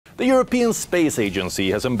The European Space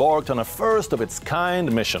Agency has embarked on a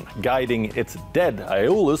first-of-its-kind mission, guiding its dead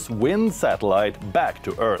Aeolus wind satellite back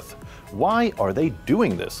to Earth. Why are they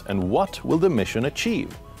doing this, and what will the mission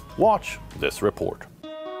achieve? Watch this report.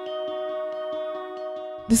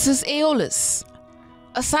 This is Aeolus,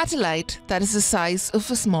 a satellite that is the size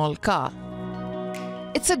of a small car.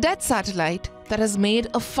 It's a dead satellite that has made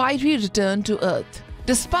a fiery return to Earth,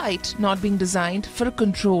 despite not being designed for a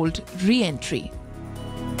controlled re-entry.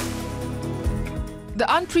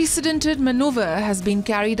 The unprecedented maneuver has been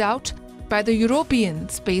carried out by the European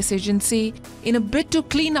Space Agency in a bid to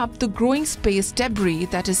clean up the growing space debris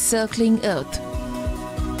that is circling Earth.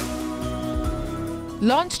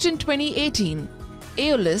 Launched in 2018,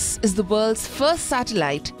 Aeolus is the world's first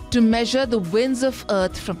satellite to measure the winds of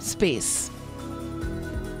Earth from space.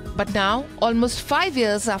 But now, almost 5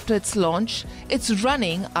 years after its launch, it's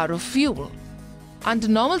running out of fuel. Under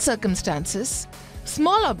normal circumstances,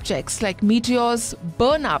 small objects like meteors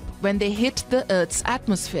burn up when they hit the Earth's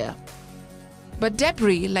atmosphere. But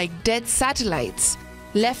debris like dead satellites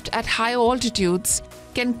left at high altitudes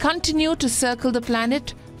can continue to circle the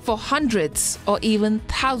planet for hundreds or even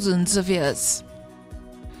thousands of years.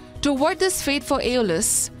 To avoid this fate for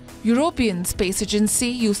Aeolus, European Space Agency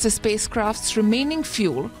used the spacecraft's remaining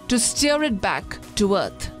fuel to steer it back to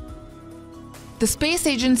Earth. The Space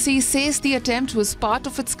Agency says the attempt was part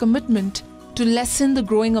of its commitment to lessen the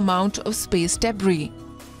growing amount of space debris.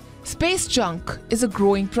 Space junk is a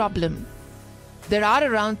growing problem. There are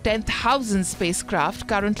around 10,000 spacecraft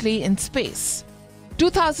currently in space,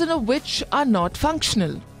 2,000 of which are not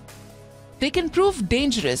functional. They can prove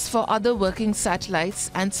dangerous for other working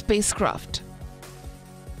satellites and spacecraft.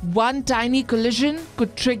 One tiny collision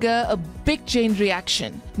could trigger a big chain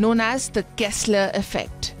reaction known as the Kessler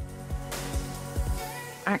effect.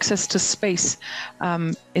 Access to space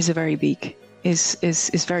is very big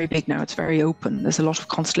now. It's very open. There's a lot of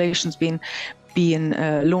constellations being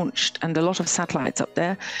launched and a lot of satellites up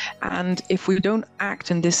there. And if we don't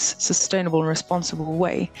act in this sustainable and responsible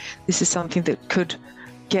way, this is something that could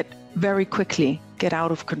very quickly get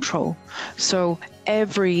out of control. So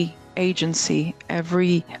every agency,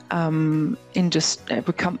 every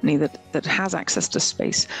company that has access to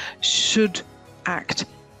space should act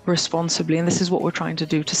responsibly, and this is what we're trying to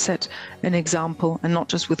do, to set an example, and not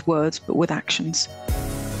just with words but with actions.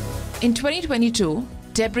 In 2022,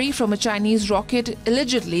 debris from a Chinese rocket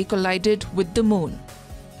allegedly collided with the moon,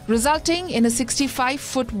 resulting in a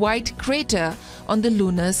 65-foot wide crater on the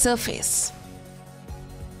lunar surface.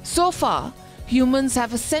 So far, humans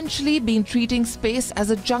have essentially been treating space as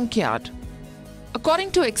a junkyard. According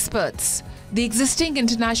to experts, the existing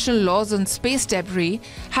international laws on space debris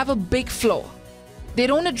have a big flaw. They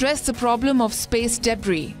don't address the problem of space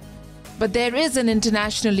debris, but there is an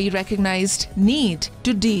internationally recognized need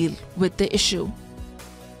to deal with the issue.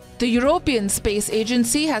 The European Space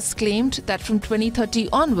Agency has claimed that from 2030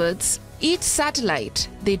 onwards, each satellite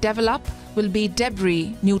they develop will be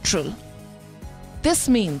debris neutral. This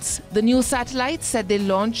means the new satellites that they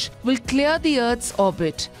launch will clear the Earth's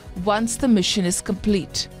orbit once the mission is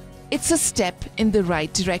complete. It's a step in the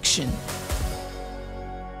right direction.